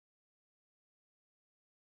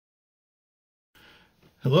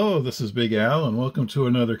Hello, this is Big Al and welcome to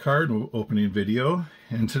another card opening video.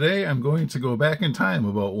 And today I'm going to go back in time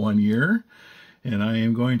about 1 year and I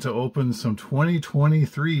am going to open some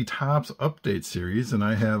 2023 Topps Update series, and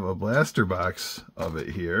I have a blaster box of it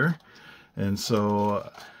here. And so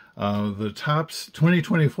the Topps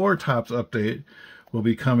 2024 Topps Update will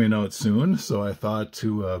be coming out soon, so I thought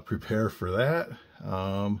to prepare for that.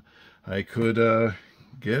 I could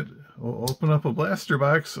open up a blaster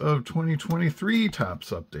box of 2023 Topps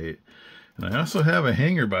Update. And I also have a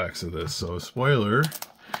hanger box of this, so spoiler,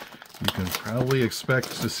 you can probably expect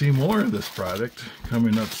to see more of this product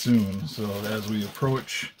coming up soon. So as we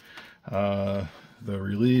approach the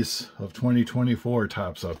release of 2024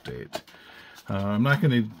 Topps Update. I'm not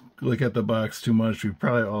going to look at the box too much. We've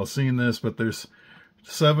probably all seen this, but there's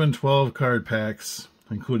 7 12 card packs,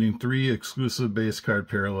 including 3 exclusive base card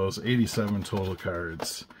parallels, 87 total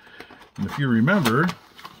cards. And if you remember,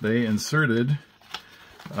 they inserted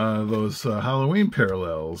those Halloween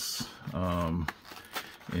parallels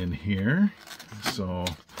in here, so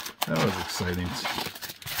that was exciting.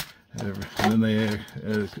 And then they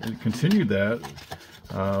continued that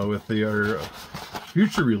with their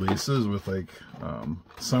future releases with like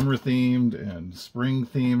summer themed and spring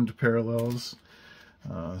themed parallels.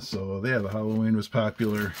 So yeah, the Halloween was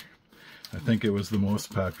popular. I think it was the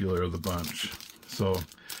most popular of the bunch. So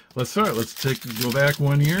let's start. Let's go back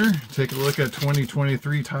 1 year, take a look at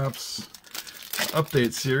 2023 Topps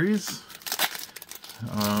Update series.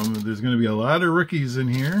 There's going to be a lot of rookies in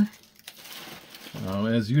here,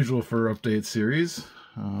 as usual for Update series,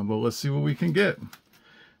 but let's see what we can get.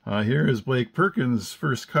 Here is Blake Perkins'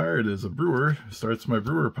 first card as a Brewer, starts my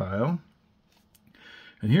Brewer pile.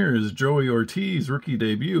 And here is Joey Ortiz, rookie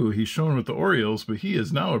debut. He's shown with the Orioles, but he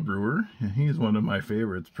is now a Brewer, and he's one of my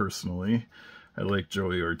favorites personally. I like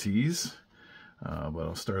Joey Ortiz, but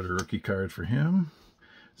I'll start a rookie card for him.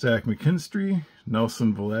 Zach McKinstry,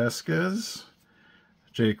 Nelson Velasquez,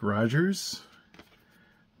 Jake Rogers,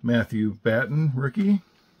 Matthew Batten, rookie.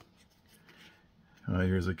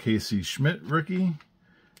 Here's a Casey Schmidt, rookie.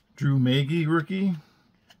 Drew Magee, rookie.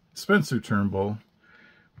 Spencer Turnbull.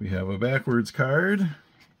 We have a backwards card,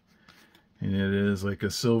 and it is like a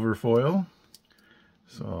silver foil.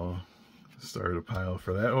 So I'll start a pile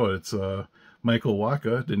for that. Oh, it's Michael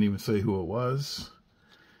Wacha, didn't even say who it was.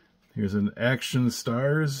 Here's an Action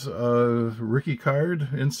Stars rookie card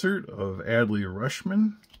insert of Adley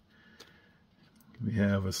Rutschman. We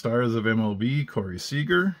have a Stars of MLB, Corey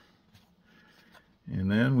Seager.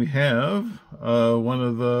 And then we have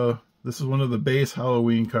this is one of the base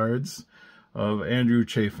Halloween cards of Andrew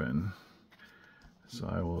Chafin. So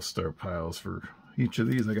I will start piles for each of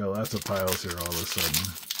these. I got lots of piles here all of a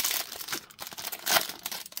sudden.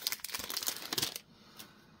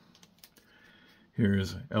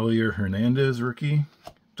 Here's Elier Hernandez, rookie.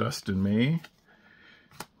 Dustin May.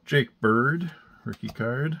 Jake Bird, rookie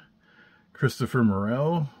card. Christopher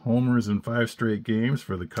Morel, homers in 5 straight games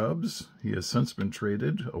for the Cubs. He has since been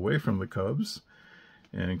traded away from the Cubs.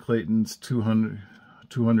 And Clayton's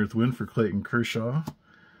 200th win for Clayton Kershaw.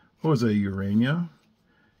 Jose Urena.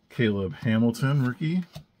 Caleb Hamilton, rookie.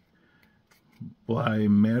 Bly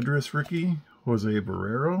Madras, rookie. Jose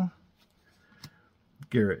Barrero.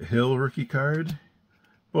 Garrett Hill, rookie card.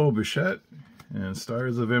 Bo Bichette. And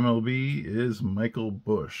Stars of MLB is Michael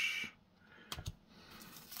Busch.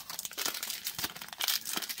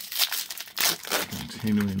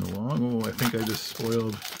 Continuing along. Oh, I think I just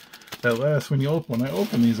spoiled that last. When I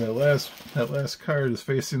open these, that last card is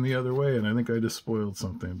facing the other way, and I think I just spoiled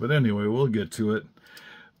something. But anyway, we'll get to it.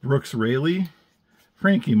 Brooks Raley.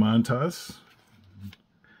 Frankie Montas.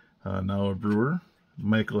 Now a Brewer.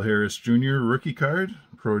 Michael Harris Jr. rookie card,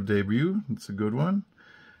 pro debut. It's a good one.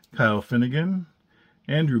 Kyle Finnegan,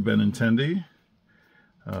 Andrew Benintendi,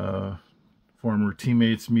 former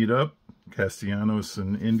teammates meet up, Castellanos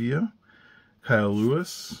in India. Kyle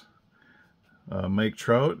Lewis, Mike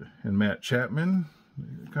Trout and Matt Chapman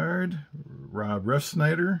card. Rob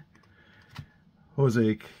Refsnyder,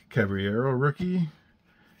 Jose Caballero rookie.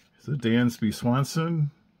 So Dansby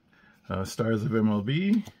Swanson, Stars of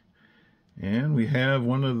MLB. And we have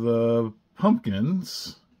one of the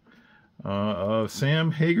pumpkins of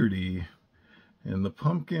Sam Haggerty. And the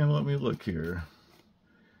pumpkin, let me look here,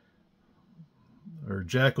 or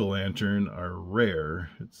jack-o'-lantern are rare.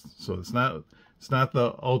 It's not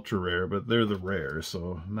the ultra rare, but they're the rare.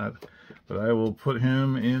 So not, but I will put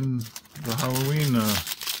him in the Halloween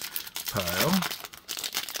pile.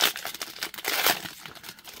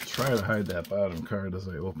 Try to hide that bottom card as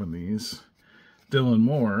I open these. Dylan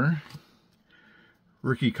Moore.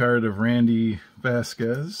 Rookie card of Randy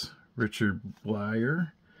Vasquez, Richard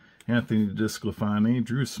Blyer, Anthony DeSclafani,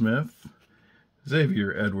 Drew Smith,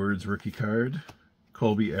 Xavier Edwards rookie card,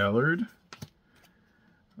 Colby Allard,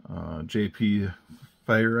 J.P.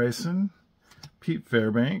 Fireisen, Pete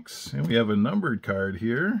Fairbanks, and we have a numbered card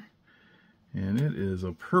here, and it is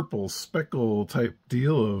a purple speckle type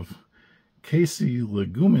deal of Casey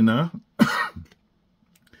Legumina,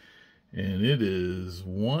 and it is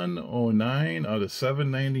 109 out of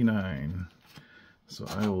 799. So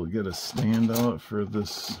I will get a standout for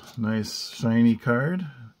this nice shiny card,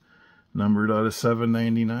 numbered out of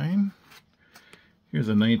 799. Here's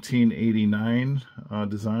a 1989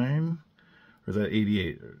 design, or is that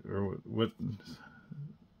 88, or what?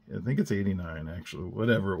 I think it's 89 actually,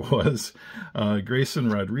 whatever it was. Grayson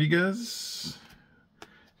Rodriguez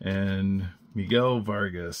and Miguel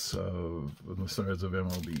Vargas of the Stars of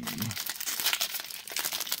MLB.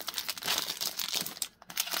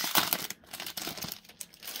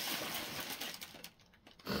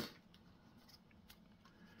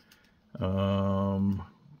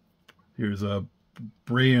 Here's a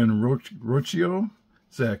Brian Rocchio,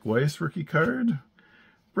 Zach Weiss rookie card,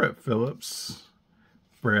 Brett Phillips,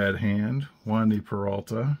 Brad Hand, Wandy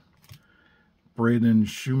Peralta, Braden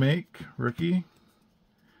Shoemake rookie.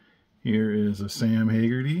 Here is a Sam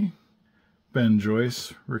Haggerty, Ben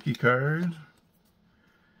Joyce rookie card,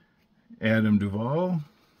 Adam Duvall,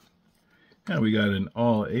 and we got an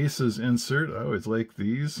All Aces insert. I always like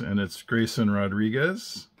these, and it's Grayson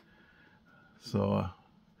Rodriguez. So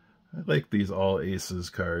I like these All Aces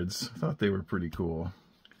cards. I thought they were pretty cool.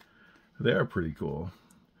 They are pretty cool.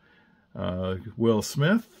 Will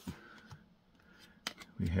Smith.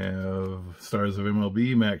 We have Stars of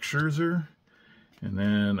MLB, Max Scherzer. And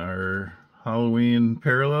then our Halloween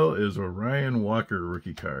parallel is a Ryan Walker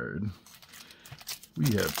rookie card. We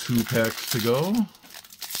have 2 packs to go.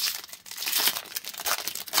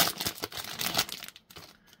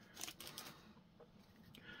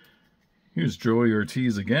 Here's Joey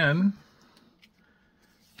Ortiz again.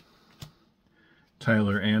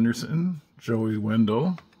 Tyler Anderson, Joey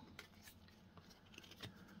Wendell,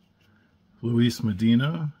 Luis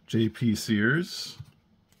Medina, J.P. Sears,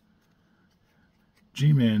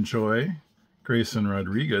 G-Man Choi, Grayson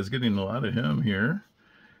Rodriguez, getting a lot of him here.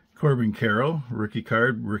 Corbin Carroll, rookie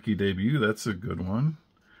card, rookie debut, that's a good one.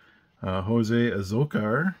 Jose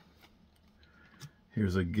Azocar.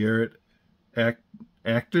 Here's a Garrett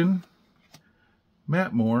Acton,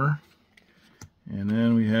 Matt Moore, and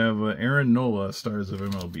then we have Aaron Nola, Stars of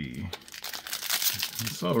MLB.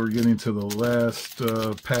 So we're getting to the last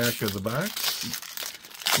pack of the box.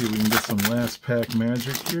 See if we can get some last pack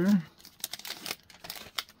magic here.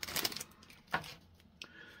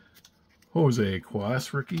 Jose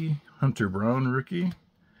Cuas rookie, Hunter Brown rookie,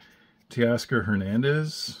 Teoscar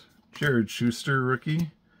Hernandez, Jared Schuster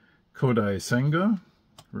rookie, Kodai Senga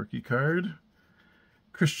rookie card,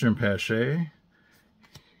 Christian Pache.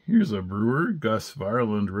 Here's a Brewer, Gus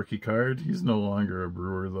Varland rookie card. He's no longer a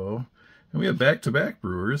Brewer though. And we have back-to-back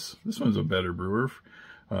Brewers. This one's a better Brewer.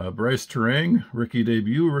 Bryce Terang, rookie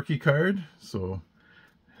debut, rookie card. So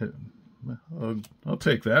I'll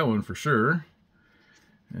take that one for sure.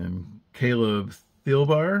 And Caleb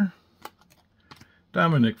Thielbar,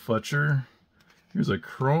 Dominic Fletcher. Here's a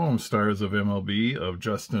Chrome Stars of MLB of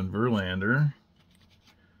Justin Verlander.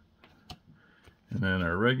 And then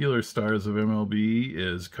our regular Stars of MLB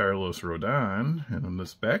is Carlos Rodon. And on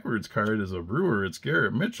this backwards card is a Brewer. It's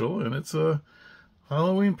Garrett Mitchell, and it's a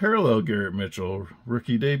Halloween parallel Garrett Mitchell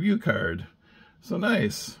rookie debut card. So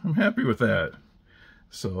nice. I'm happy with that.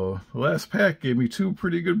 So the last pack gave me 2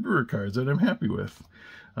 pretty good Brewer cards that I'm happy with.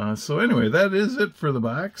 So anyway, that is it for the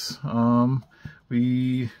box. A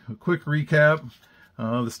quick recap.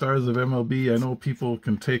 The Stars of MLB, I know people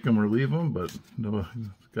can take them or leave them, but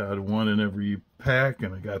got one in every pack,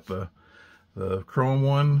 and I got the Chrome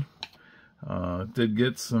one. Did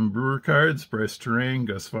get some Brewer cards, Bryce Terang,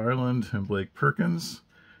 Gus Varland, and Blake Perkins.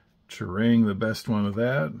 Terang, the best one of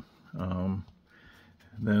that.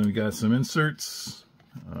 Then we got some inserts.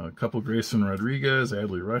 A couple Grayson Rodriguez,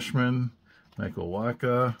 Adley Rutschman, Michael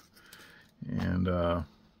Wacha, and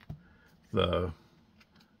the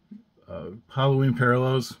Halloween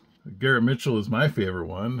parallels. Garrett Mitchell is my favorite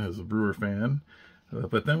one as a Brewer fan.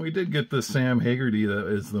 But then we did get the Sam Haggerty that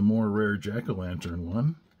is the more rare Jack-o'-lantern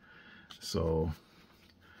one. So,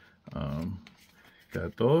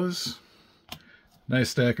 got those. Nice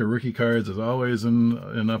stack of rookie cards as always in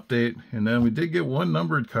an update. And then we did get one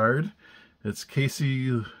numbered card. It's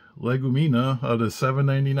Casey Legumina out of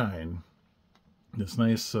 799. This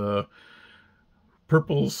nice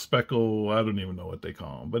purple speckle, I don't even know what they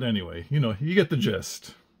call them. But anyway, you know, you get the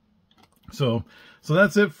gist. So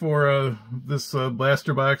that's it for this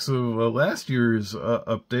blaster box of last year's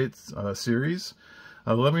updates series.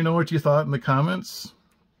 Let me know what you thought in the comments.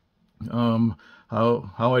 How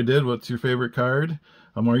I did. What's your favorite card?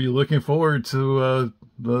 Are you looking forward to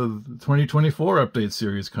the 2024 update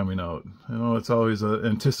series coming out? I know it's always an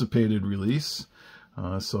anticipated release.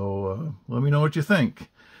 So let me know what you think.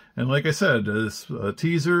 And like I said, this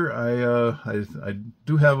teaser, I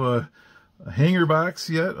do have a hanger box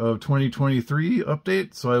yet of 2023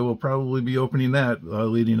 update, so I will probably be opening that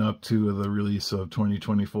leading up to the release of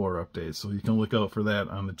 2024 updates, so you can look out for that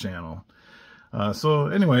on the channel. So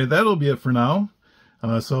anyway, that'll be it for now.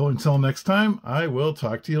 So until next time, I will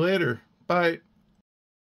talk to you later. Bye.